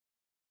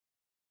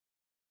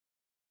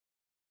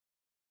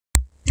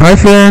Hi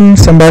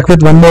friends, I'm back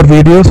with one more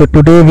video. So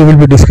today we will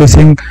be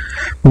discussing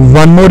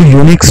one more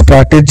unique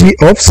strategy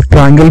of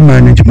strangle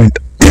management.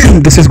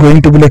 This is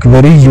going to be like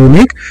very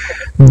unique.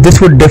 This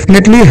would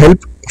definitely help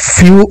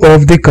few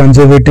of the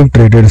conservative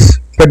traders,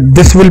 but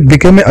this will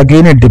become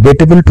again a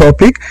debatable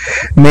topic,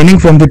 meaning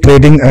from the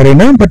trading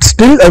arena. But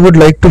still I would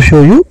like to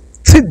show you.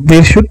 See,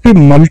 there should be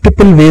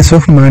multiple ways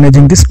of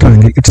managing the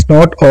strangle. It's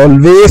not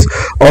always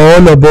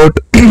all about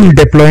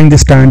deploying the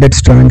standard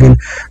strangle,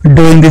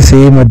 doing the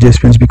same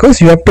adjustments,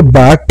 because you have to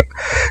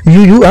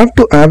you have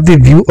to have the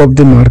view of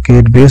the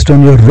market based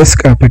on your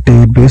risk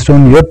appetite, based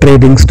on your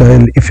trading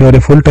style. If you are a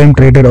full-time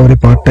trader or a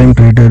part-time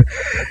trader,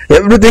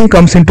 everything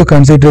comes into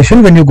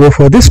consideration when you go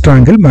for the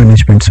strangle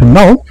management. So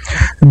now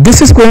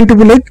this is going to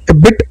be like a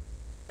bit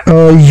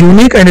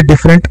unique and a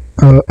different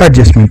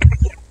adjustment.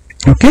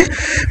 Okay,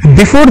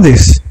 before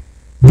this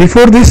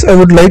I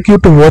would like you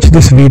to watch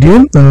this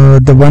video,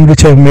 the one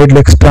which I've made,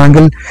 like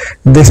strangle,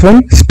 this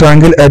one,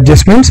 strangle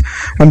adjustments.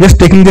 I'm just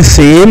taking the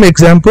same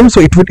example,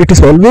 so it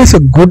is always a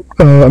good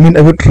I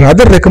would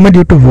rather recommend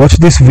you to watch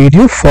this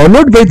video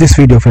followed by this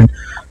video, friend,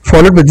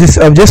 followed by this.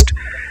 I've just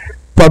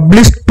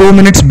published 2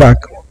 minutes back,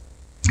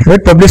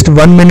 right? Published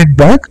 1 minute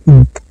back.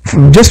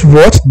 Just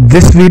watch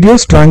this video,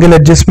 strangle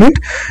adjustment,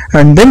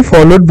 and then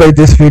followed by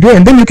this video,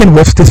 and then you can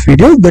watch this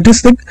video. That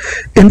is like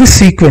in the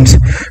sequence.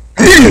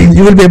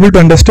 You will be able to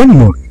understand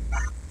more.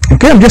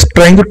 Okay, I'm just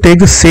trying to take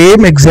the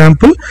same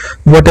example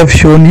what I've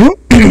shown you.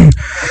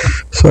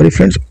 Sorry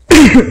friends.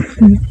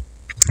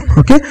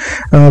 Okay,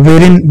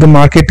 wherein the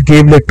market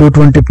gave like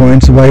 220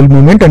 points wild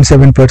movement and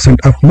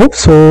 7% up move.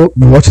 So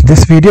watch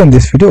this video and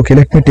this video. Okay,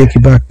 let me take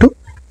you back to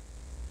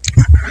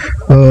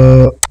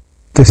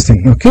this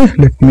thing. Okay,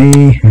 let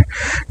me,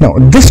 now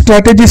this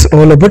strategy is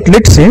all about,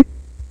 let's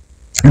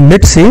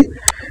say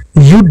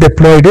you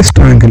deployed a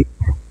strangle.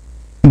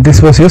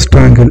 This was your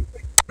strangle,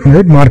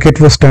 right? Market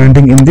was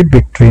standing in the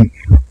between,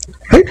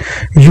 right?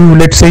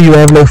 Let's say you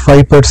have like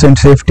 5%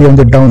 safety on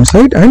the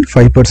downside and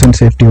 5%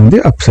 safety on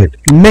the upside.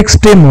 Next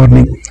day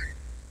morning,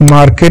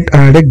 market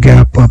had a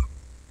gap up,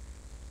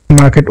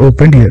 market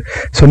opened here.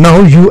 So now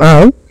you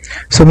have,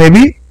 so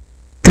maybe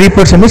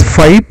 3% is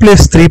 5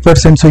 plus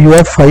 3%, so you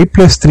have 5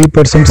 plus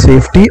 3%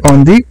 safety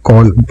on the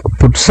call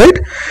put side.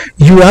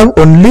 You have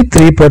only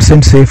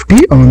 3%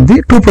 safety on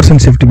the 2%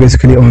 safety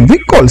basically on the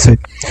call side.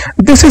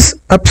 This is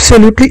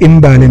absolutely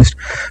imbalanced.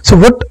 So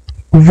what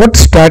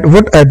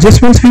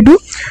adjustments we do?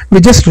 We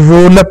just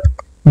roll up,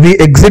 we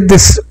exit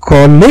this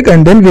call leg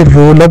and then we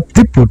roll up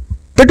the put.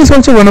 That is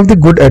also one of the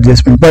good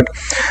adjustments. But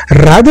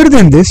rather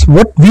than this,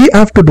 what we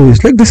have to do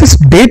is, like, this is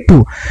day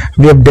 2.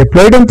 We have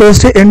deployed on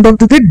Thursday, end of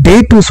the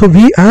day 2. So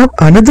we have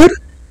another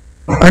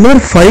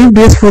 5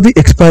 days for the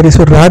expiry.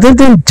 So rather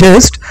than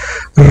just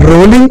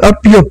rolling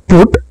up your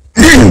put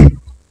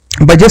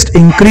by just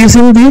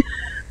increasing the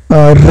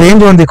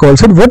range on the call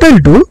side, what I'll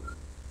do,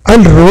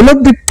 I'll roll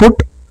up the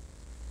put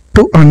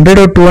to 100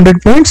 or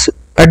 200 points.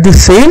 At the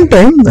same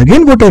time,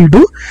 again what I'll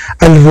do,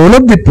 I'll roll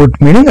up the put,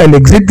 meaning I'll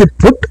exit the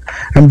put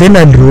and then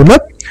I'll roll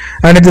up,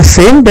 and at the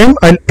same time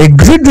I'll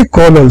exit the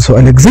call also.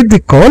 I'll exit the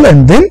call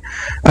and then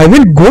I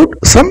will go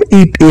some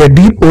deep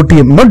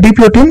OTM, not deep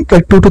OTM,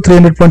 like 200 to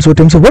 300 points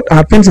OTM. So what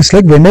happens is,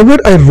 like, whenever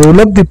I roll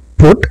up the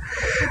put,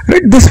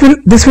 right, this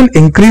will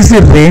increase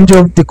the range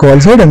of the call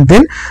side, and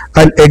then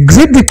I'll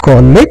exit the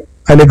call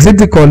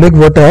leg,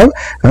 what I have,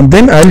 and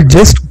then I'll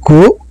just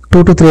go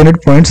 200 to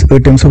 300 points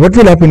ATM. So what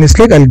will happen is,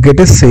 like, I'll get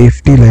a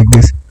safety like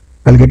this.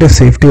 I'll get a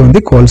safety on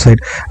the call side.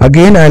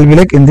 Again, I'll be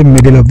like in the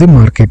middle of the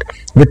market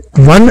with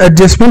one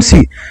adjustment.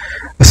 See,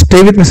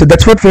 stay with me. So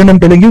that's what, when I'm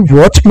telling you,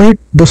 watch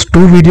those 2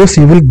 videos,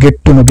 you will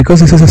get to know, because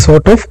this is a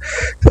sort of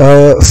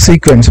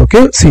sequence.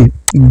 Okay, see,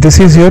 this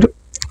is your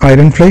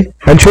iron fly.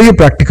 I'll show you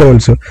practical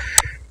also.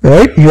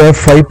 Right, you have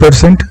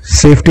 5%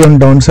 safety on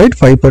downside,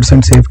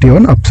 5% safety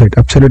on upside.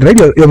 Absolute, right?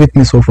 You're with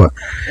me so far.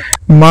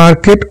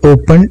 Market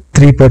opened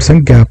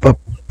 3% gap up.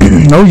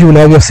 Now you will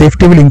have, your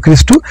safety will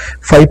increase to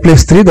 5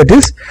 plus 3, that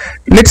is,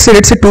 let's say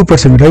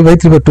 2%, right? Why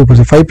 3 by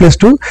 2%? 5 plus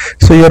 2,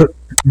 so your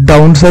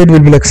downside will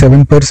be like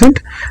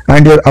 7%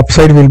 and your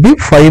upside will be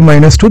 5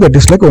 minus 2, that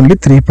is like only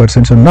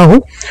 3%. So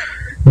now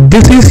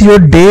this is your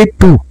day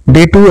 2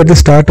 at the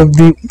start of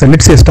the,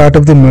 let's say, start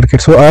of the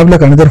market. So I have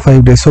like another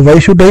 5 days. So why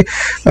should I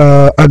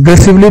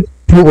aggressively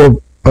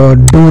do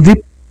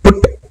the put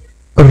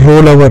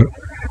rollover?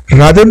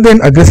 Rather than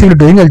aggressively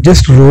doing, I'll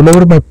just roll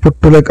over my put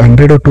to like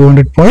 100 or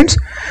 200 points,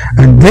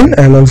 and then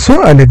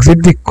I'll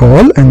exit the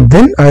call, and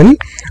then I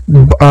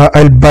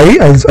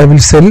will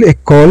sell a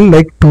call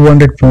like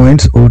 200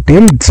 points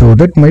OTM, so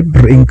that my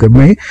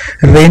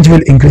range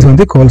will increase on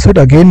the call side.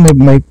 Again,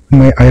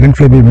 my iron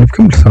fly will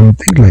become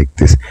something like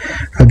this.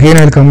 Again,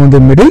 I'll come on the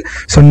middle.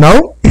 So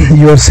now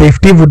your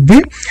safety would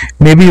be,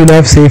 maybe you'll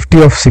have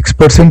safety of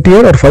 6%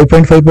 here or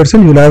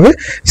 5.5%. You'll have a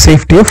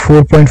safety of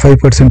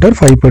 4.5% or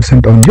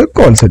 5% on your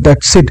call side.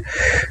 That's it.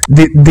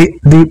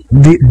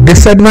 The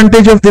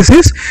disadvantage of this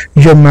is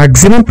your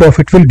maximum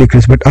profit will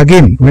decrease. But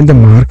again, when the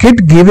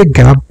market gave a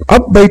gap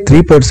up by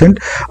 3%,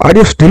 are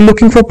you still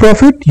looking for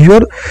profit?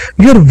 Your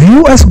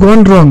view has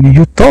gone wrong.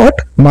 You thought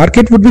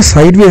market would be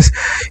sideways.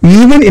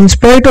 Even in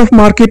spite of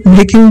market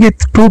making it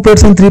 2%,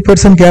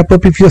 3% gap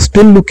up, if you're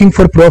still looking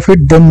for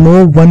profit, then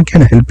no one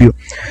can help you.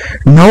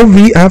 Now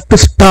we have to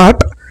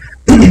start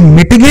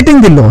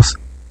mitigating the loss.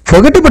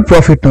 Forget about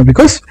profit now,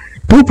 because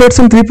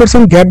 2%,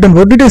 3% gap down.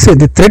 What did I say?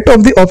 The threat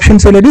of the option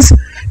seller is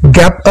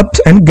gap ups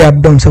and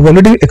gap downs. I've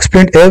already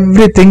explained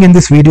everything in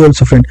this video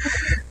also, friend.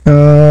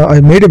 I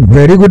made a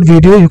very good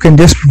video. You can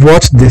just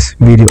watch this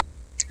video.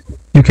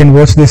 You can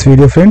watch this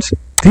video, friends.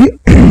 The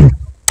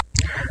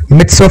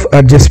myths of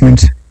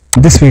adjustments.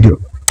 This video.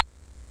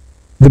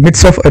 The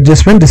myths of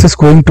adjustment. This is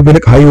going to be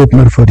like eye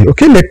opener for you.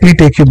 Okay, let me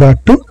take you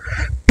back to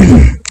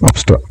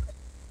Opstra.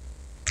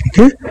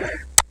 Okay.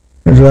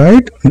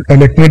 Right,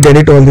 let me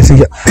delete all this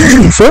here.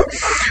 So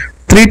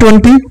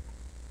 320,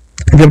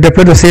 we have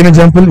deployed the same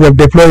example. We have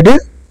deployed a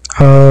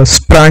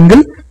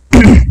Strangle.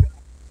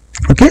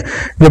 Okay,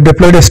 we have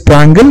deployed a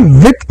Strangle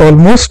with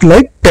almost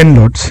like 10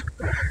 lots.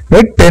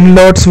 Right, 10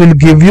 lots will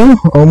give you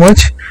how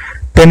much?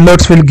 10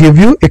 lots will give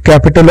you a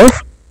capital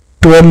of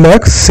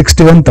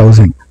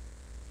 12,61,000.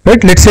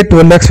 Right, let's say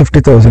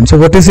 12,50,000. So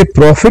what is the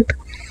profit?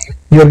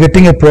 You are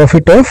getting a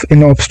profit of, in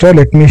Opstra,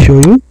 let me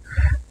show you.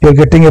 You are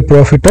getting a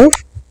profit of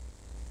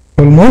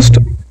almost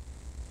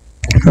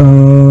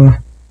what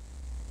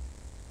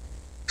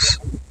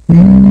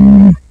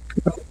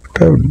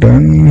I've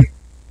done.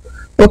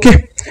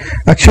 Okay,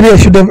 actually I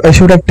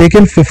should have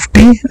taken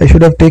 50. I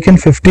should have taken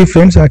 50,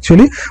 friends,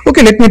 actually.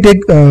 Okay, let me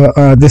take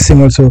this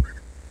thing also.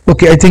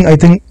 Okay, I think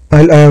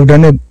I have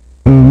done a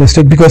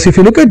mistake, because if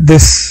you look at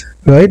this,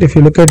 right, if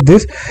you look at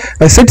this,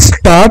 I said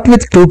start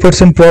with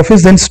 2%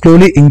 profits, then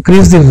slowly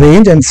increase the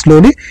range and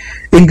slowly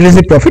increase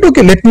the profit.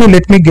 Okay, let me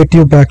get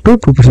you back to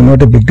 2%.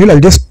 Not a big deal.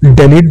 I'll just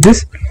delete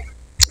this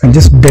and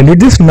just delete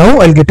this. Now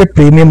I'll get a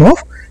premium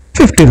of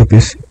 50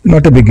 rupees.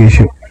 Not a big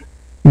issue.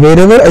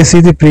 Wherever I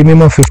see the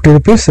premium of 50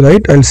 rupees,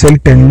 right, I'll sell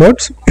 10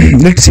 lots.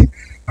 Let's see,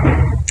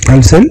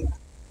 I'll sell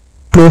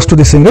close to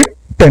the single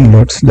 10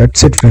 lots.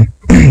 That's it, friend.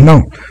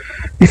 Now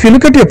if you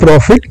look at your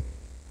profit,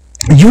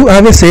 you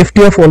have a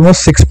safety of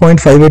almost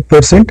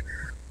 6.58%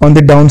 on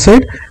the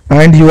downside,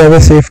 and you have a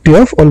safety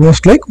of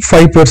almost like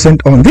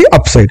 5% on the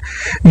upside.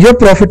 Your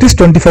profit is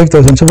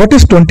 25,000. So what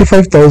is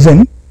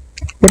 25,000?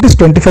 What is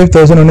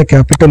 25,000 on a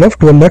capital of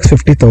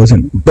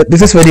 12,50,000? But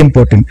this is very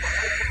important.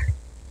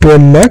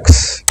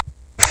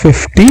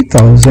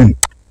 12,50,000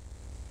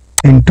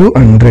 into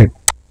 100,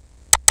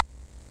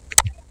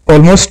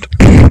 almost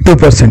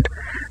 2%.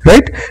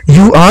 Right,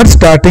 you are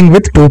starting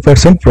with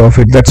 2%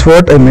 profit. That's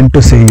what I meant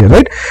to say here.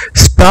 Right,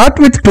 start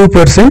with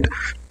 2%.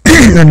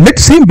 And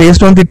let's see,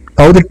 based on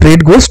how the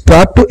trade goes,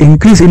 start to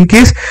increase. In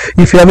case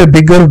if you have a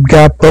bigger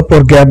gap up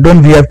or gap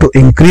down, we have to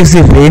increase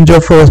the range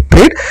of our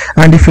trade,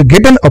 and if you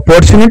get an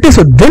opportunity,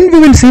 so then we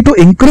will see to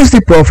increase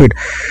the profit.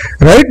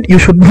 Right, you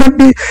should not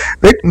be,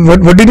 right,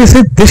 what did you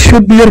say? This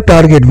should be your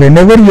target.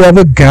 Whenever you have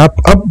a gap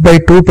up by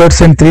 2%,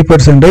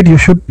 3%, right, you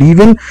should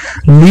even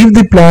leave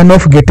the plan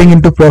of getting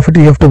into profit.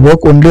 You have to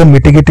work only on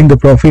mitigating the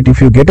profit.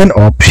 If you get an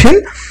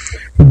option,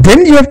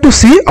 then you have to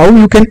see how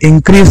you can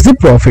increase the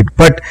profit.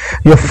 But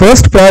your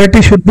first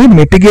priority should be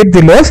mitigate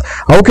the loss.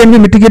 How can we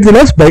mitigate the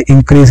loss? By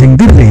increasing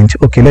the range.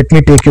 Okay, let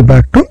me take you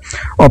back to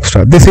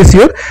Opstra. This is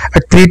your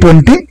at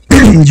 320.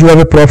 You have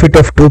a profit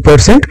of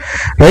 2%.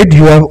 Right,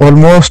 you have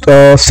almost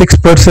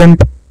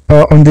 6%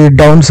 on the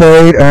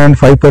downside and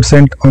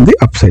 5% on the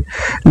upside.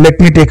 Let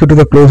me take you to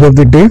the close of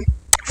the day.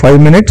 5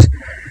 minutes.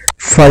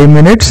 5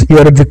 minutes, you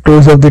are at the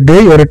close of the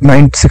day, you are at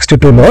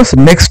 962 loss.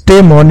 Next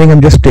day morning, I'm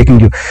just taking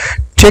you.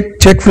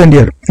 Check friend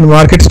here. The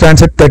market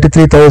stands at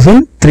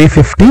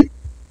 33,350.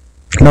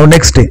 Now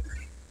next day,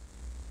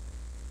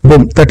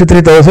 boom,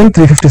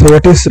 33,350. So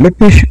what is? Let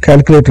me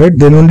calculate, right?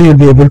 Then only you'll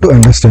be able to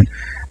understand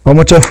how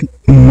much of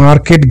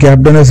market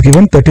gap down has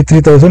given.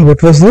 33,000.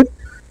 What was that?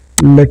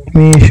 Let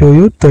me show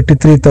you.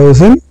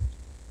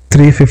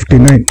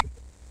 33,359.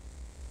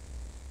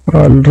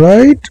 All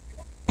right.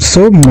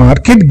 So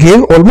market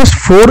gave almost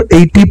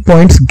 480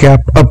 points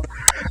gap up.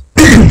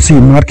 See,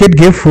 market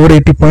gave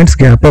 480 points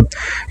gap up.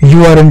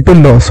 You are into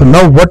loss. So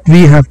now what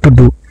we have to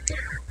do?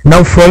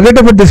 Now forget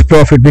about this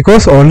profit,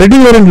 because already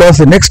you are in loss.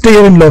 The next day you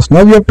are in loss.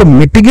 Now you have to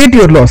mitigate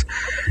your loss.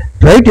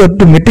 Right? You have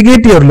to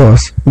mitigate your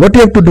loss. What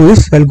you have to do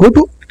is, I'll go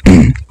to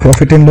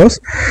profit and loss.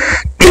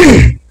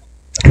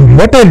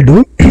 What I'll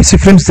do, see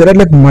friends, there are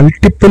like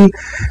multiple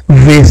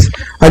ways.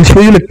 I'll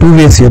show you like 2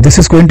 ways here. This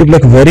is going to be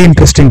like very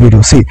interesting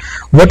video. See,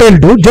 what I'll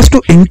do, just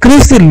to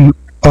increase the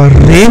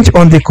range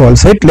on the call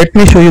side, let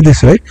me show you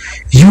this, right?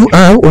 You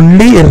have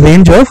only a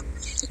range of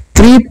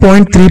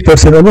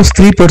 3.3%, almost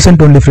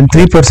 3% only, from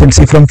 3%.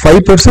 See, from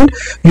 5%,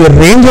 your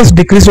range has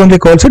decreased on the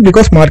call side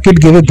because market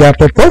gave a gap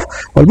up of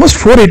almost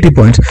 480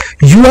 points.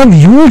 You have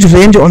huge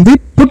range on the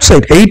put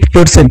side,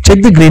 8%.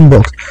 Check the green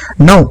box.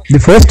 Now, the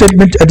first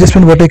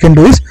adjustment what I can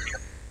do is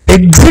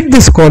exit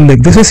this call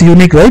leg. This is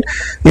unique, right?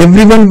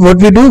 Everyone,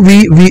 what we do,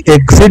 we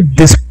exit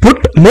this put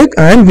leg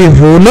and we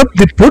roll up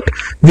the put.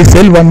 We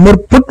sell one more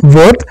put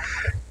worth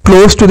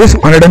close to this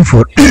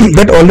 104.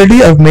 That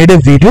already I've made a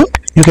video.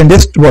 You can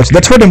just watch.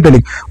 That's what I'm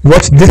telling.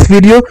 Watch this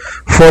video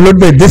followed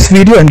by this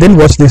video and then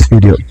watch this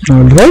video.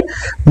 Alright.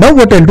 Now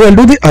what I'll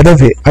do the other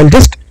way. I'll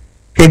just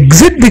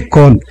exit the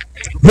call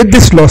with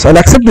this loss. I'll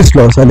accept this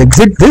loss. I'll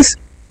exit this.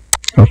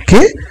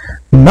 Okay.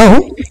 Now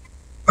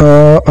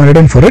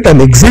 104 it.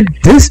 I'll exit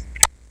this.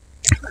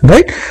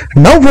 Right.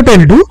 Now what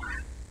I'll do,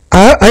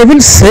 I will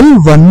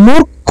sell one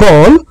more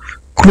call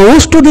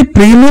close to the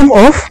premium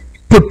of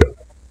put.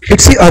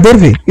 It's the other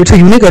way. It's a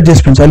unique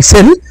adjustment. I'll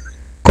sell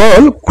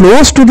call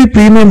close to the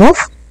premium of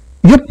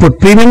your put.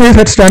 Premium is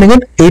at standing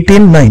at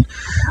 18.9.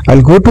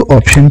 I'll go to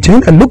option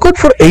chain and look out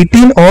for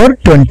 18 or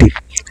 20.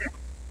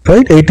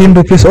 Right, 18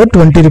 rupees or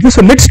 20 rupees.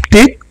 So let's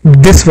take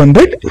this one,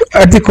 right?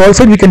 At the call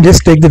side we can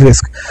just take the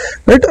risk,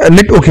 right?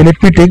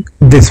 Let me take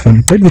this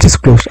one, right, which is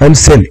closed. I'll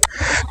sell.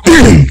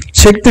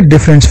 Check the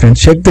difference,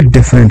 friends. Check the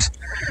difference.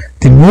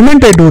 The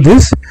moment I do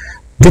this,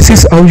 this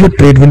is how your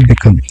trade will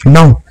become.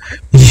 Now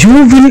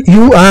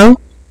you have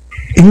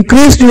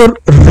increased your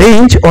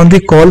range on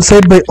the call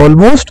side by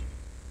almost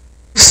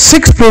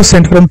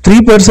 6%. From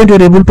 3%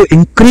 you're able to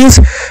increase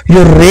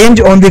your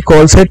range on the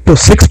call side to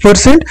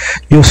 6%.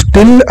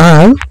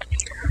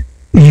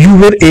 You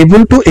were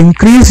able to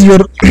increase your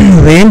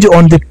range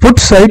on the put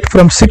side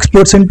from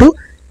 6% to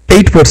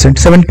 8%,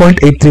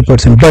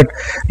 7.83%. But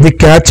the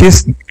catch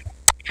is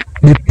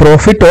the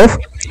profit of,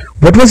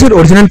 what was your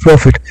original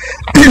profit?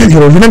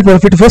 Your original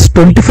profit was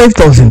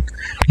 25,000,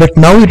 but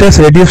now it has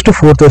reduced to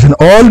 4,000.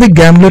 All the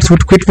gamblers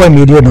would quit my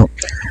video now.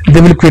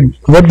 They will quit.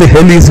 What the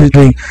hell is he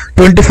doing?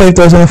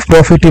 25,000 of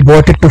profit, he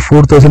bought it to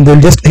 4,000.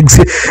 They'll just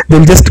exit.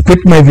 They'll just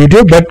quit my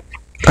video. But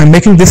I'm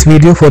making this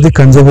video for the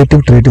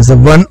conservative traders, the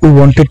one who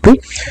wanted to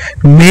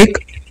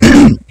make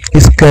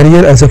his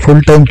career as a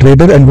full-time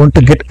trader and want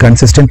to get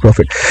consistent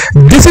profit.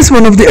 This is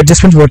one of the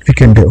adjustments what we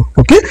can do.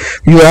 Okay,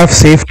 you have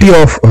safety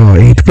of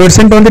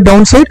 8% on the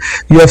downside,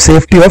 you have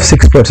safety of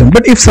 6%.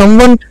 But if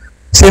someone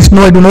says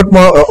no, I do not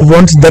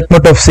want that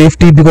much of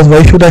safety, because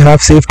why should I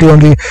have safety on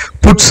the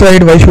put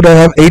side? Why should I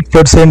have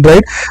 8%,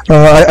 right?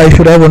 I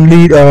should have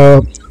only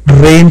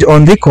range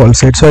on the call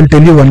side. So I'll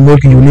tell you one more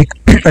unique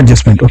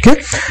adjustment.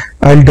 Okay,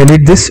 I'll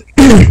delete this.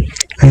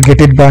 I'll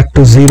get it back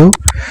to 0.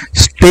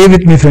 Stay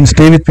with me, friends.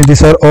 Stay with me.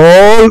 These are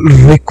all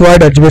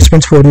required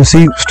adjustments for you.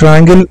 See,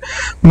 Strangle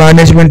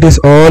management is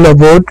all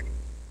about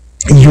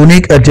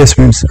unique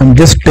adjustments. I'm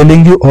just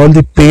telling you all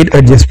the paid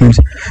adjustments.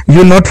 You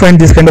will not find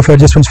this kind of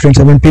adjustments, friends.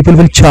 I mean, people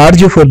will charge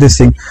you for this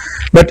thing.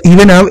 But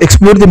even I've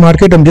explored the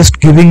market, I'm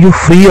just giving you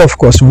free of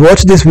cost.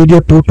 Watch this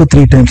video 2 to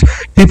 3 times.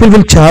 People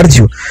will charge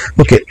you.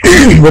 Okay.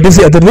 What is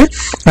the other way?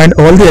 And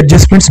all the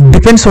adjustments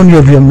depends on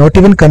your view. I'm not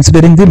even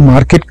considering the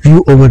market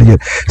view over here.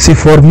 See,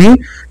 for me,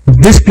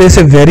 this plays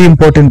a very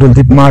important role.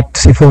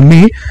 See, for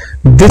me,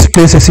 this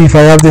plays a, see, if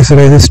I have this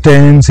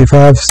resistance, if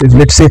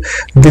let's say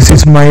this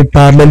is my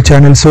parallel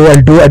channel, so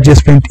I'll do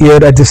adjustment here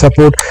at the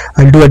support,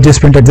 I'll do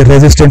adjustment at the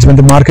resistance. When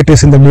the market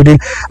is in the middle,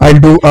 I'll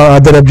do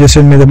other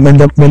adjustment when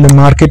the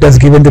market has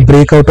given the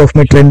breakout of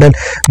my trend, and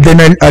then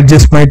I'll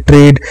adjust my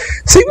trade.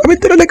 See, I mean,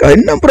 there are like a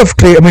number of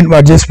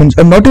adjustments.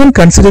 I'm not even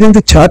considering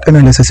the chart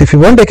analysis. If you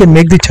want, I can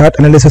make the chart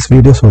analysis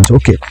videos also.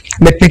 Okay,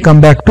 let me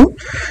come back to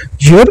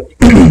your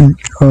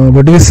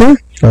what do you say?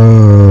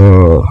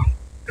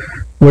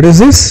 What is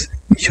this?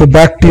 You're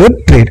back to your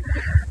trade.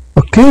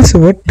 Okay, so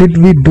what did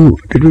we do?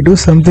 Did we do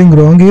something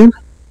wrong here?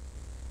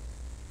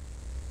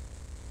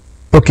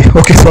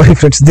 Okay, sorry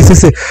friends, this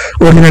is the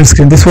original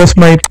screen. This was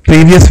my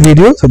previous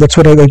video, so that's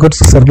what I got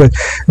surprised.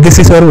 This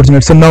is our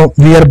original. So now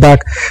we are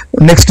back.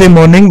 Next day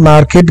morning,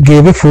 market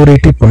gave a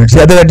 480 points.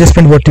 The other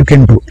adjustment what you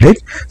can do, right?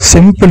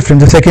 Simple,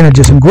 friends. The second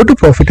adjustment, go to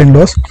profit and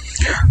loss,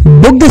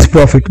 book this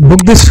profit, book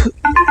this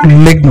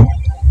leg now.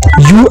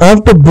 You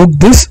have to book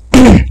this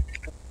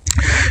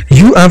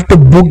you have to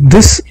book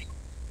this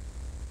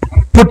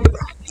put,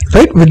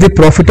 right, with the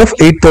profit of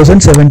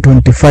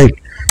 8,725.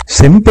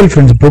 Simple,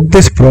 friends. Book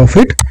this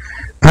profit.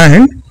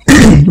 And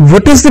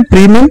what is the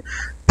premium?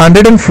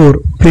 104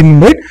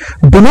 premium, right?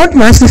 Do not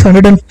match this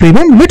 100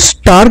 premium. Let's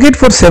target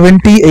for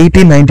 70,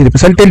 80, 90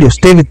 rupees. I'll tell you,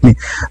 stay with me,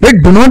 right?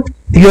 Do not,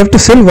 you have to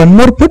sell one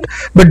more put,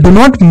 but do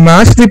not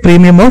match the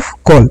premium of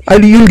call.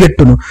 You'll get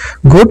to know.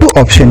 Go to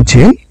option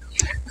chain,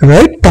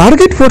 right?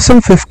 Target for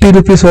some 50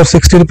 rupees or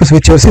 60 rupees,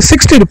 whichever. Say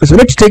 60 rupees. So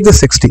let's take the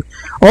 60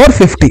 or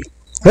 50,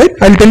 right?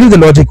 I'll tell you the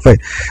logic why,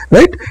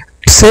 right?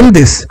 Sell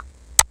this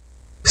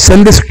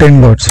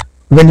 10 lots.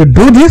 When you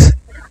do this,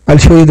 I'll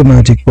show you the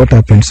magic. What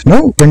happens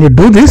now when you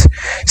do this?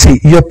 See,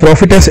 your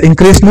profit has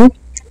increased now,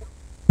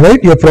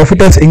 right? Your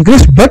profit has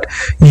increased, but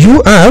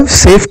you have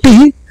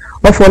safety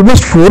of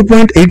almost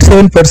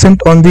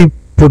 4.87% on the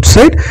put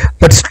side,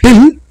 but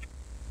still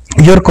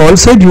your call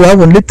side you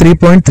have only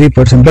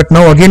 3.3%. But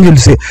now again you'll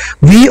say,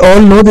 we all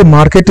know the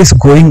market is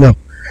going up,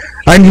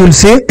 and you'll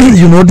say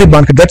you know the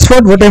market. That's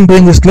what I'm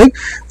doing is like,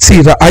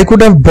 see, I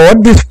could have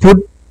bought this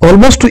put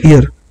almost a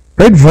year,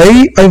 right?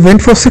 Why I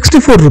went for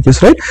 64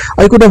 rupees, right?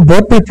 I could have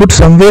bought my put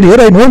somewhere here.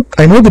 I know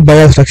the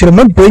bias structure. I'm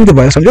not doing the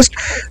bias. I'm just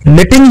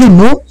letting you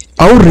know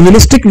how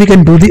realistic we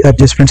can do the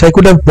adjustments. I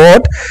could have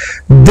bought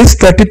this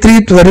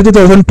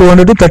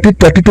 32,200 to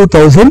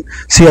 32,000.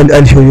 See,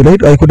 I'll show you,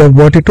 right? I could have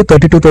bought it to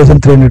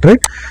 32,300, right?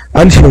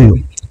 I'll show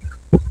you.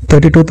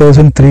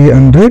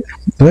 32,300,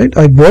 right?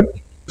 I bought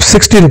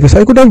 60 rupees.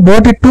 I could have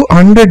bought it to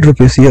 100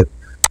 rupees here.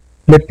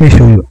 Let me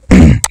show you.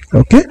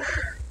 Okay.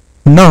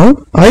 Now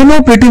I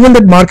know pretty well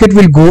that market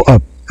will go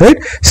up, right?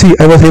 See,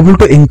 I was able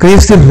to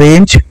increase the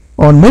range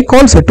on my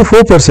call set to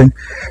 4%,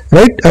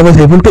 right? I was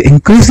able to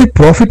increase the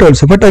profit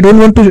also, but I don't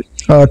want to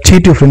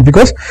cheat you, friend,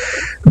 because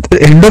at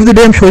the end of the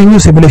day I'm showing you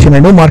simulation. I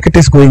know market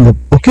is going up.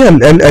 Okay,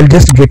 I'll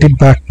just get it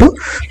back to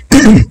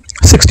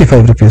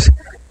 65 rupees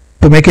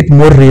to make it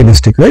more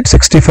realistic, right?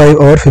 65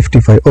 or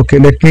 55. Okay,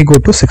 let me go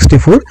to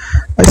 64.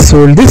 I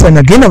sold this and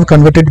again I've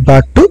converted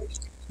back to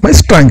my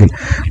Strangle,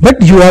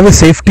 but you have a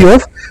safety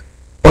of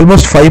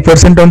almost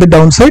 5% on the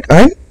downside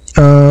and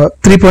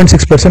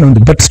 3.6% on the,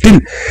 but still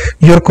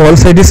your call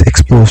side is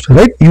exposed,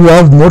 right? You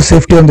have more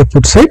safety on the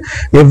put side.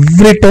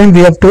 Every time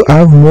we have to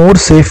have more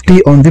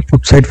safety on the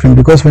put side, friend,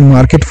 because when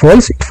market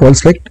falls, it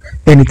falls like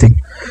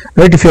anything,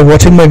 right? If you're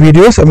watching my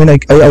videos, I mean,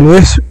 I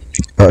always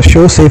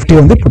show safety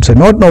on the put side.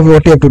 Now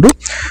what you have to do,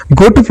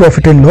 go to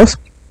profit and loss,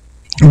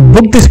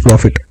 book this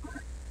profit,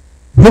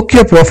 book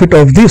your profit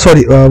of the,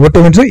 sorry, what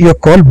I meant to say, your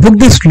call, book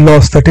this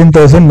loss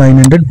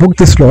 13,900, book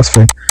this loss,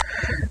 friend,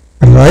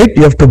 right?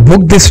 You have to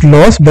book this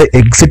loss by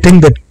exiting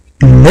that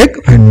leg,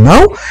 and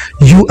now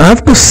you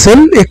have to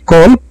sell a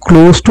call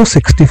close to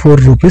 64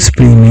 rupees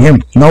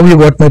premium. Now you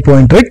got my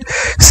point, right?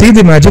 See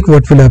the magic,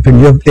 what will happen.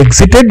 You have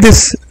exited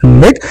this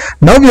leg,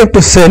 now you have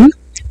to sell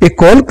a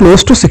call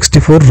close to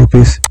 64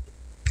 rupees.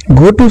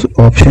 Go to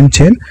option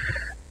chain,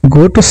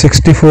 go to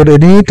 64,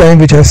 any time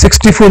which has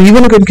 64,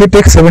 even you can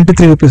take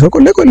 73 rupees. Okay,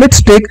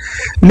 let's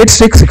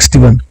take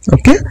 61.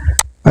 Okay,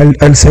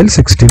 I'll sell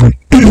 61.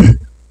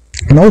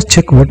 Now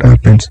check what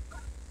happens.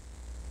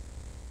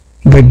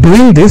 By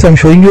doing this, I'm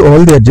showing you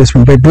all the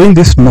adjustment. By doing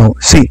this now,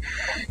 see,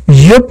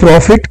 your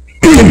profit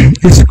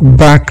is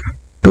back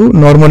to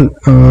normal.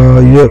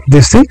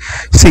 This thing,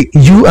 see,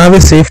 you have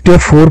a safety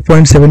of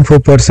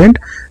 4.74%,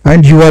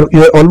 and you're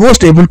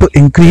almost able to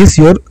increase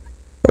your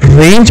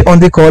range on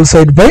the call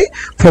side by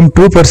from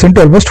 2%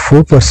 to almost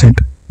 4%.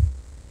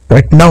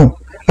 Right now,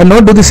 I'll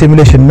not do the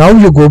simulation. Now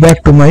you go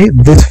back to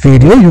this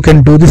video, you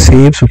can do the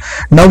same.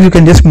 Now you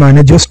can just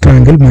manage your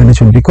Strangle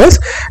management, because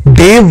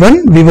day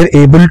one we were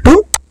able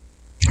to,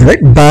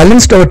 right,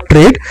 balanced our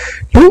trade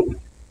to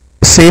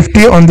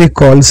safety on the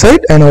call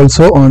side and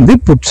also on the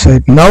put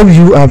side. Now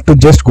you have to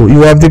just go,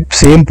 you have the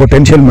same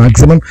potential,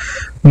 maximum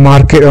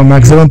market or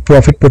maximum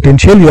profit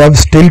potential, you have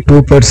still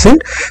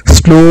 2%.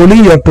 Slowly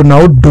you have to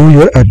now do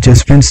your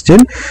adjustments.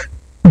 Still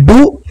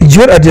do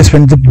your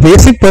adjustment. The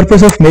basic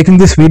purpose of making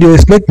this video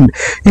is like,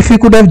 if we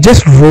could have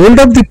just rolled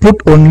up the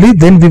put only,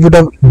 then we would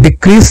have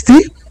decreased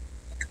the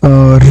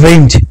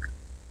range,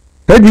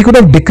 right? We could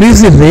have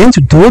decreased the range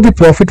though the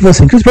profit was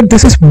increased, but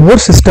this is more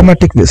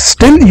systematic way.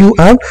 Still you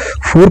have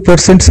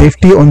 4%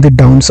 safety on the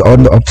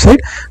on the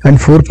upside and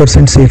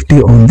 4%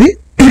 safety on the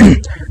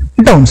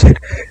downside.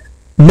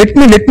 Let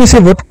me say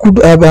what could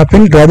have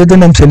happened. Rather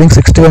than I'm selling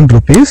 61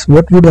 rupees,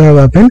 what would have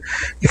happened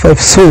if I've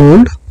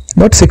sold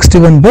not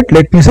 61 but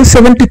let me say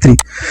 73.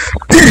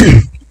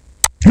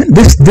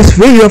 this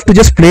way you have to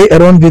just play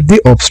around with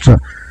the obstra,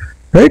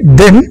 right?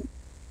 Then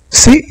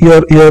see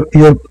your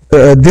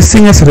this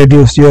thing has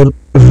reduced, your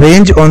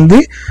range on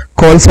the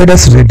call side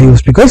has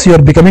reduced because you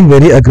are becoming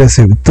very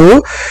aggressive,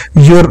 though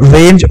your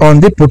range on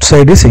the put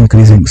side is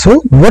increasing.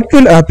 So what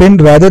will happen,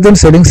 rather than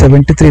selling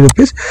 73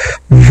 rupees,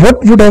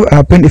 what would have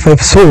happened if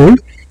I've sold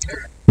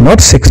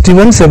not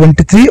 61,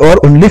 73 or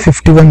only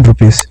 51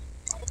 rupees,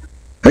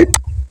 right?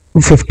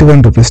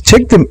 51 rupees.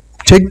 Check the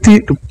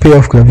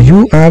payoff graph.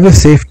 You have a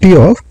safety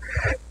of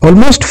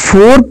almost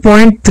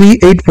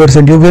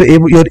 4.38%.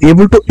 You're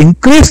able to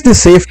increase the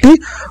safety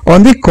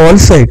on the call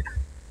side,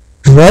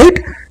 right?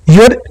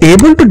 You're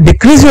able to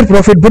decrease your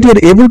profit, but you're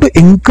able to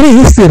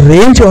increase the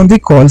range on the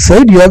call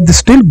side. You have the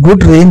still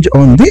good range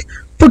on the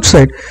put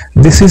side.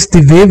 This is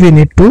the way we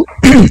need to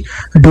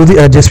do the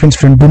adjustments,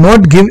 friend. Do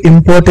not give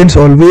importance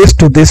always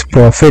to this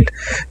profit.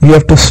 You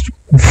have to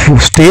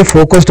stay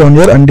focused on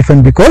your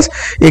undefined, because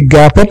a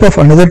gap up of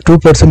another 2%,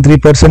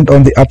 3%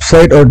 on the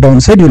upside or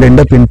downside, you'll end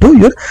up into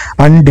your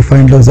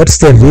undefined loss. That's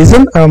the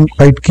reason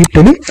I keep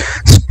telling,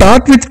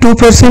 start with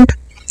 2%,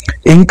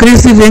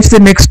 increase the range the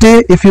next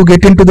day. If you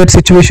get into that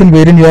situation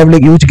wherein you have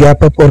like huge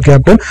gap up or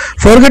gap down,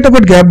 forget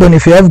about gap down.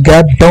 If you have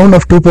gap down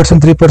of 2%,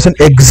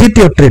 3%, exit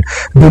your trade.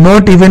 Do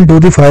not even do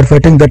the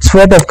firefighting. That's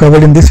what I've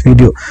covered in this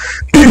video.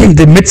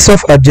 The myths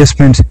of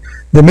adjustments.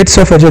 The myths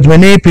of adjustment.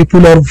 Many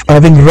people are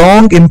having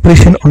wrong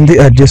impression on the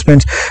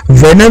adjustments.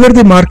 Whenever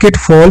the market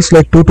falls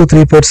like 2 to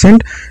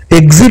 3%,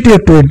 exit your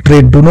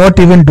trade. Do not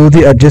even do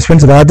the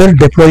adjustments. Rather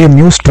deploy a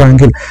new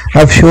Strangle.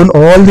 I've shown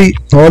all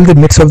the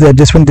myths of the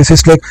adjustment. This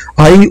is like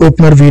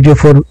eye-opener video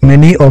for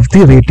many of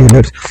the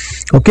retailers.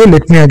 Okay,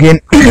 let me again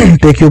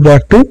take you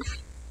back to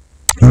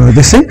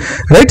this thing,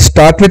 right?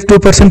 Start with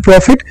 2%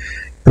 profit,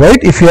 right?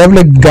 If you have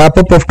like gap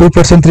up of 2%,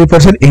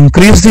 3%,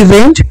 increase the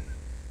range.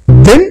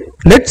 Then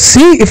let's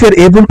see if you're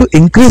able to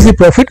increase the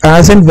profit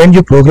as and when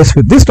you progress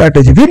with this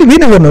strategy. We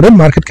never know, the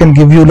market can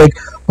give you like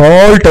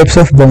all types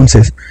of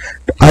bounces.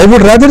 I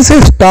would rather say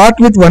start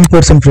with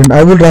 1%, friend.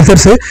 I would rather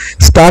say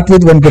start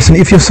with 1%.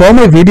 If you saw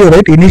my video,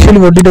 right, initially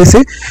what did I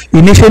say?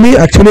 Initially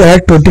actually I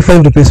had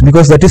 25 rupees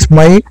because that is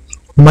my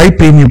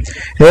premium.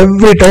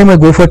 Every time I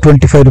go for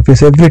 25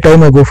 rupees, every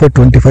time I go for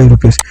 25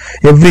 rupees.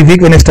 Every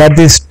week when I start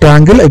this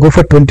Strangle, I go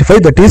for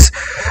 25. That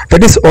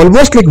is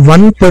almost like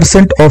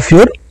 1% of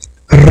your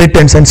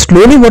returns. And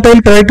slowly what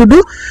I'll try to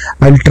do,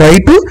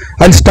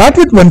 I'll start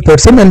with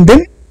 1% and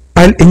then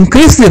I'll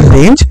increase the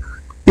range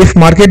if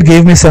market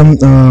gave me some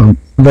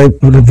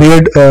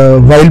weird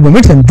wild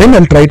moments, and then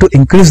I'll try to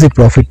increase the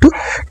profit to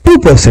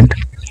 2%.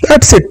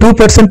 That's it,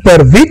 2%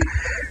 per week,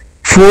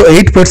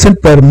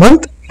 8% per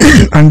month,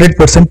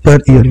 100% per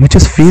year, which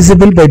is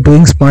feasible by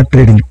doing smart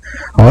trading.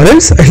 Or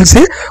else I'll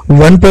say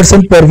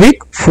 1% per week,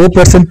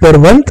 4% per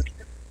month,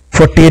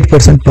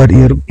 48% per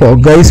year. Oh,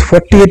 guys,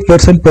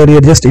 48% per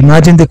year. Just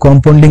imagine the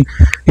compounding.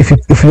 If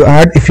you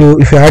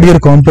add your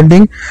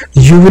compounding,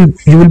 you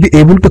will be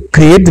able to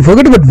create,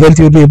 forget about wealth,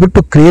 you will be able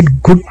to create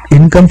good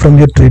income from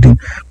your trading,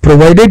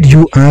 provided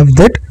you have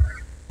that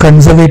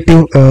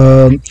conservative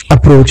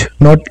approach,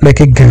 not like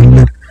a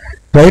gambler,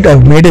 right?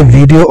 I've made a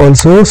video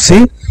also.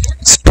 See,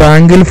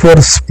 Strangle for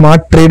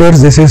smart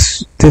traders. This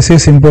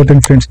is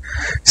important, friends.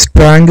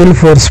 Strangle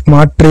for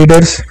smart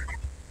traders,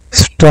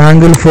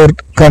 Strangle for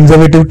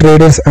conservative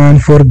traders,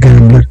 and for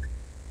gambler.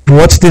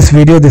 Watch this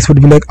video. This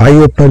would be like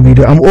eye-opener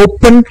video. I'm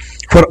open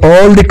for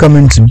all the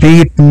comments,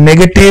 be it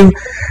negative,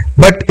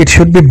 but it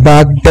should be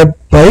backed up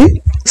by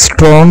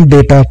strong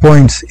data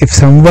points. If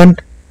someone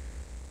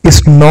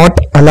is not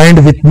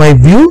aligned with my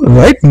view,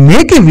 right,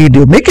 make a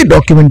video, make a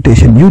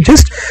documentation. You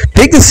just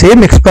take the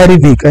same expiry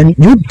week and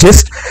you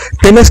just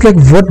tell us like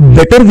what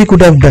better we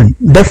could have done.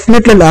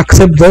 Definitely I'll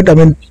accept that. I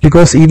mean,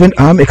 because even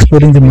I'm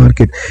exploring the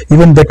market,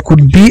 even that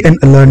could be an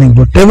learning.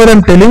 Whatever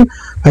I'm telling,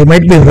 I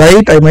might be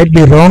right, I might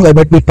be wrong, I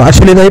might be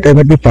partially right, I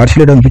might be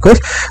partially wrong, because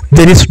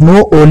there is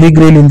no holy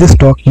grail in the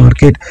stock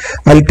market.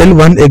 I'll tell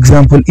one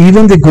example.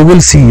 Even the Google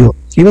CEO,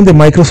 even the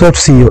Microsoft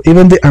CEO,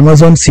 even the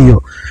Amazon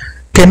CEO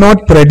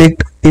cannot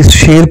predict its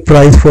share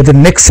price for the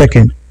next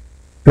second,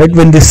 right?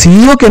 When the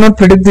CEO cannot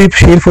predict the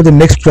share for the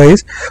next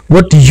price,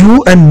 what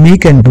you and me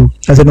can do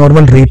as a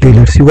normal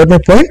retailers. You got my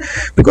point?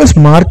 Because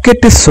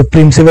market is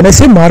supreme. So when I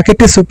say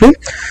market is supreme,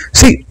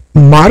 see,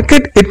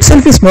 market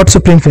itself is not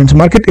supreme, friends.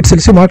 Market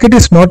itself, see, market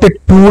is not a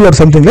tool or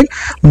something. Like,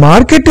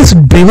 market is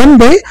driven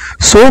by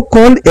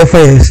so-called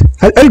FIS.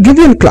 I'll give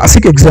you a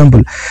classic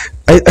example.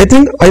 I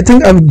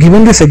think I've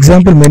given this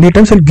example many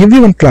times. I'll give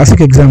you one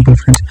classic example,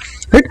 friends.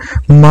 Right?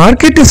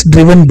 Market is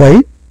driven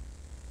by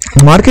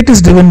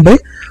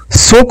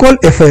so-called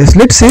FIS.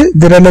 Let's say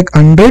there are like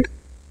 100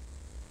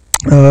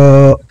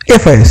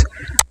 FIS.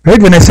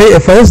 Right? When I say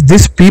FIS,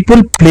 these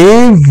people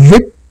play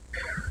with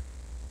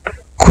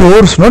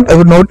crores, I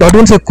would not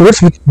even say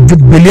crores, with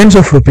billions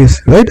of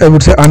rupees, right? I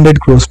would say 100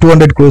 crores,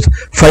 200 crores,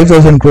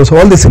 5,000 crores,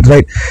 all this,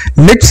 right?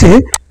 Let's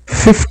say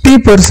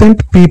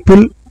 50%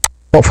 people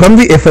from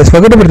the FIS,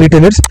 forget about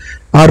retailers,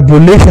 are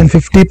bullish and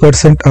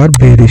 50% are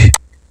bearish.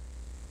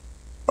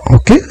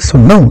 Okay, so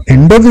now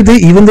end of the day,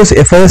 even those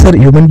FIS are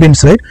human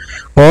beings, right?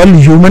 All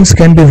humans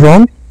can be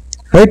wrong,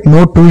 right?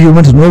 No two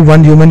humans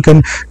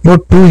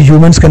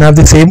can have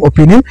the same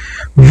opinion.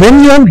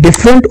 When you have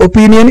different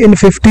opinion in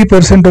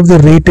 50% of the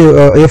rate,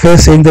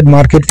 FIS saying that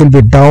market will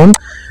be down,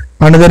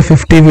 another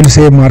 50 will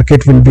say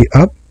market will be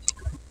up,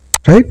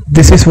 right?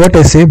 This is what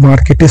I say,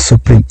 market is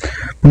supreme.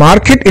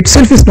 Market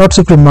itself is not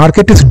supreme.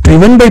 Market is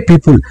driven by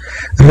people,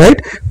 right?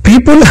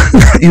 People,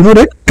 you know,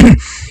 right?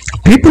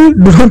 People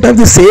do not have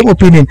the same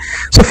opinion.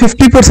 So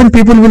 50%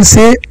 people will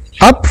say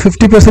up,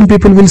 50%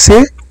 people will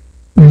say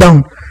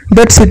down.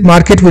 That's it.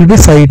 Market will be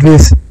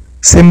sideways.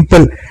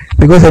 Simple.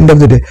 Because end of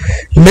the day,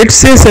 let's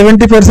say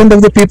 70%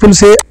 of the people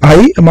say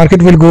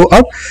market will go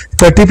up,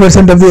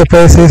 30% of the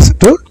FIS says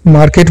to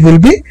market will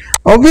be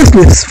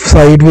obviously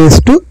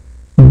sideways to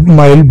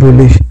mild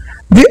bullish.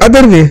 The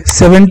other way,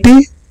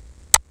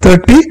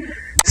 70-30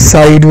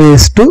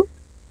 sideways to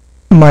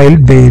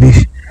mild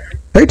bearish.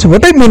 Right? So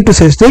what I meant to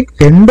say is, like,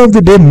 end of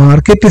the day,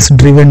 market is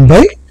driven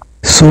by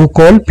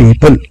so-called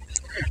people.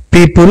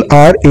 People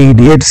are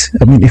idiots.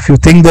 I mean, if you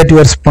think that you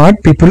are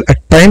smart, people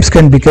at times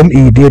can become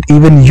idiot.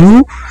 Even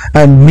you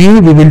and me,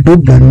 we will do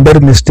blunder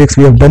mistakes.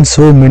 We have done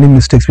so many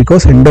mistakes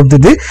because end of the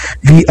day,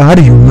 we are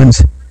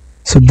humans.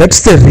 So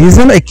that's the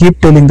reason I keep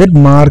telling that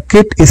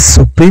market is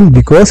supreme,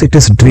 because it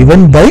is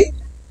driven by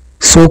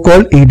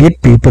so-called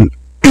idiot people.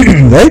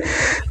 Right?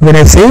 When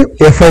I say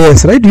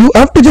FIS, right, you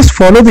have to just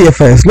follow the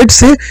FIS. Let's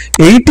say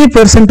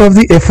 80% of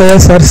the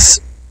FIS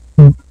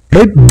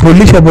are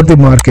bullish about the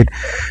market,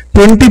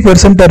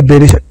 20% are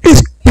bearish.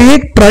 Please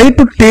try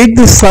to take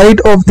the side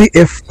of the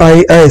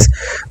FIS.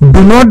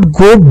 Do not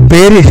go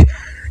bearish.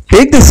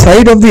 Take the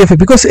side of the FIS,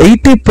 because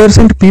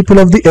 80% people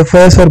of the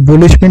FIS are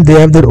bullish, means they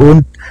have their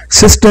own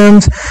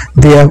systems,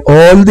 they have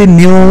all the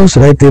news,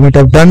 right? They might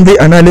have done the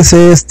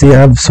analysis, they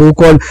have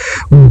so-called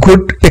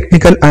good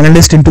technical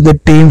analyst into the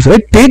teams,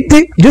 right?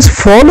 Just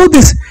follow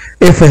this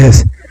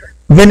FIS.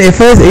 When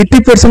FIS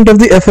 80% of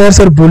the FIRs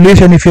are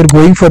bullish, and if you're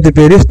going for the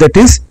bearish, that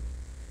is,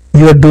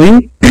 you are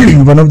doing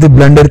one of the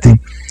blunder thing.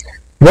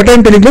 What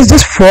I'm telling is,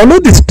 just follow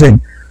this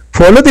trend,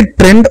 follow the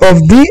trend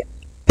of the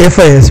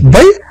FIS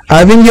by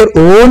having your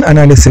own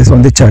analysis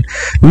on the chart.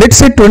 Let's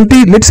say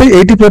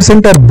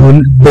 80% are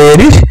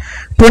bearish,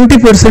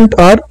 20%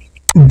 are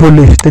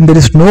bullish, then there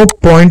is no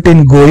point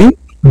in going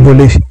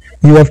bullish.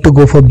 You have to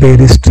go for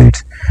bearish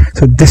trades.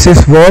 So this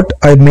is what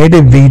I made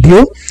a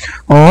video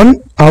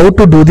on, how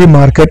to do the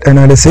market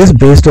analysis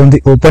based on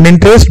the open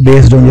interest,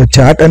 based on your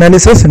chart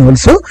analysis, and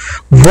also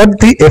what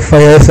the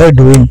FIIs are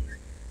doing.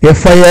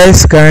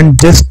 FIIs can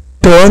just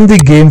turn the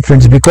game,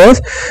 friends,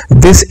 because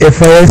this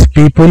FIIs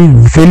people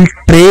will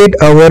trade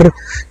our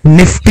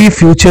Nifty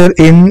future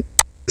in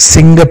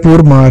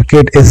Singapore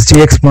market,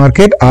 SGX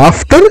market,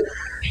 after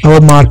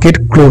our market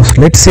close.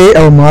 Let's say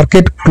our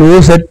market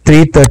close at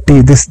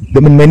 3:30.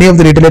 Many of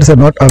the retailers are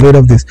not aware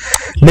of this.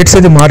 Let's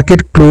say the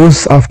market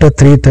close after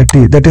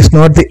 3:30. That is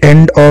not the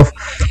end of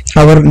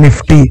our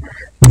Nifty.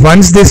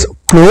 Once this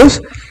close,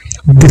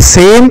 the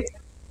same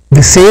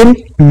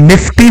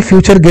Nifty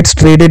future gets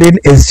traded in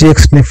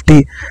SGX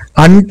Nifty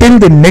until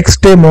the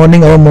next day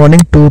morning, our morning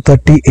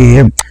 2:30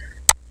 a.m.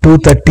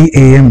 2:30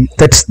 a.m.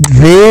 That's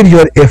where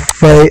your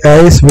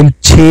FIIs will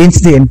change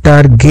the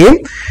entire game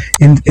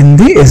in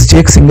the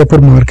SGX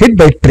Singapore market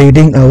by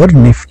trading our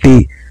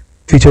Nifty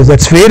futures.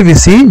 That's where we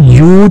see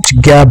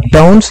huge gap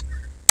downs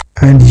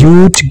and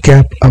huge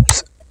gap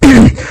ups.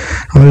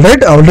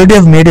 Alright, already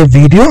I've made a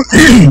video.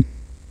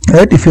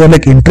 Right, if you are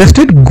like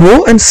interested,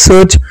 go and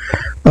search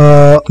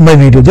my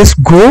video.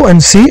 Just go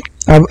and see.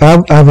 I've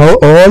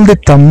all the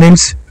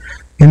thumbnails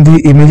in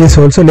the images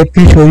also. Let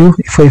me show you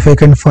if I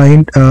can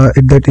find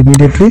it that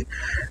immediately.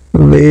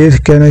 Where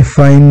can I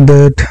find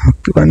that?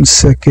 1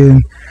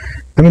 second.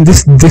 I mean,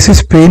 this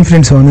is pain,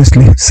 friends,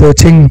 honestly,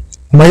 searching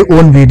my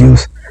own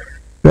videos.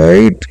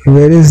 Right,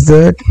 where is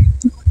that?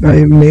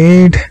 I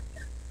made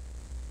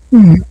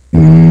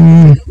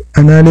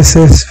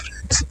analysis,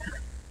 friends.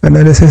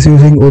 Analysis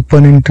using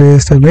open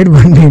interest. I made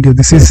one video.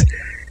 This is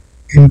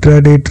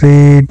intraday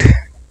trade.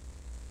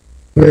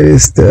 Where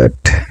is that?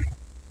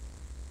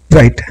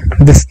 Right,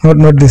 this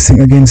not this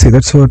thing again. See,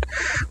 that's what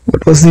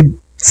was the,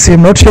 see,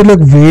 I'm not sure like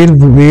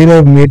where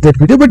I made that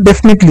video, but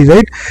definitely,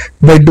 right,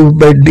 by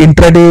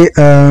intraday.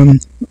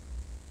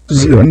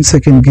 1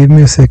 second, give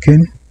me a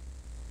second.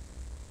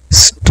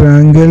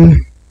 Strangle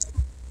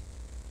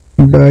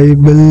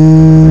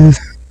Bible.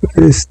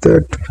 Where is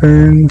that,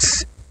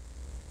 friends?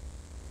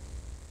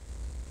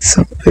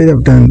 Somewhere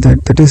I've done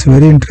that. That is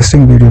very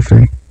interesting video,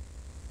 friend.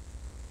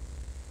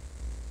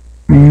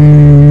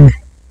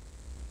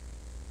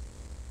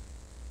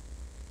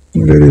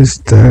 Where is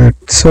that?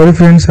 Sorry,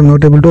 friends, I'm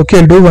not able to. Okay,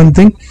 I'll do one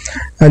thing.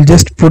 I'll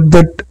just put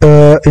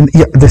that in.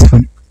 Yeah, this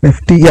one.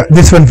 Nifty. Yeah,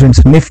 this one,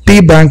 friends.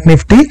 Nifty, Bank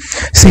Nifty.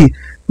 See,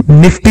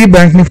 Nifty,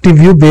 Bank Nifty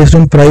view based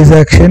on price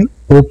action,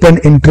 open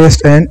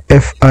interest, and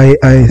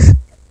FIIs.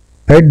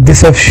 Right,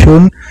 this have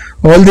shown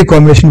all the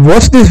combination.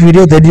 Watch this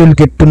video, then you'll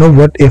get to know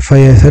what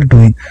FIIs are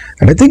doing.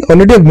 And I think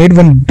already I've made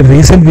one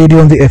recent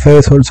video on the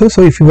FIIs also.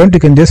 So if you want, you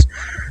can just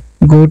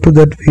go to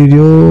that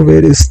video.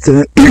 Where is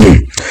the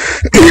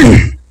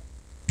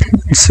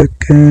 1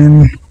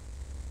 second,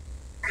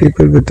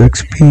 people with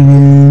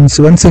experience.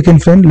 1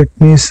 second, friend, let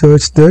me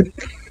search that.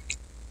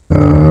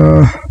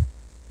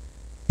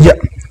 Yeah,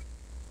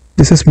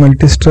 this is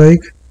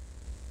multi-strike.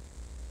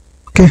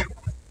 Okay,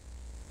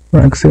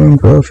 maximum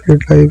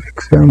profit, live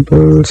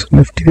examples,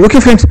 Nifty. Okay,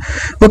 friends.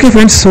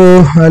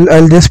 So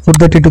I'll just put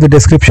that into the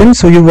description.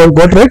 So you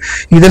got right.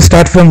 Either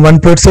start from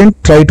 1%,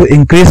 try to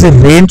increase the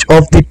range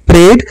of the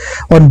trade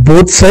on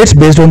both sides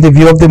based on the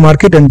view of the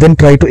market, and then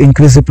try to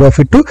increase the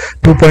profit to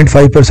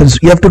 2.5%. So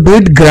you have to do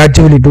it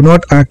gradually. Do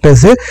not act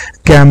as a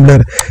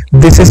gambler.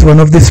 This is one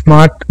of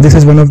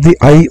the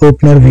eye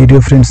opener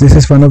video, friends. This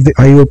is one of the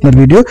eye opener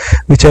video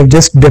which I've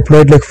just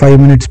deployed like 5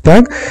 minutes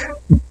back.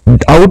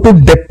 How to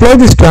deploy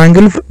the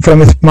Strangle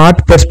from a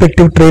smart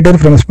perspective trader,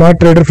 from a smart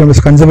trader, from a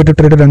conservative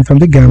trader, and from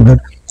the gambler.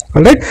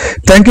 Alright,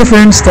 thank you,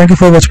 friends. Thank you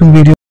for watching the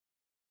video.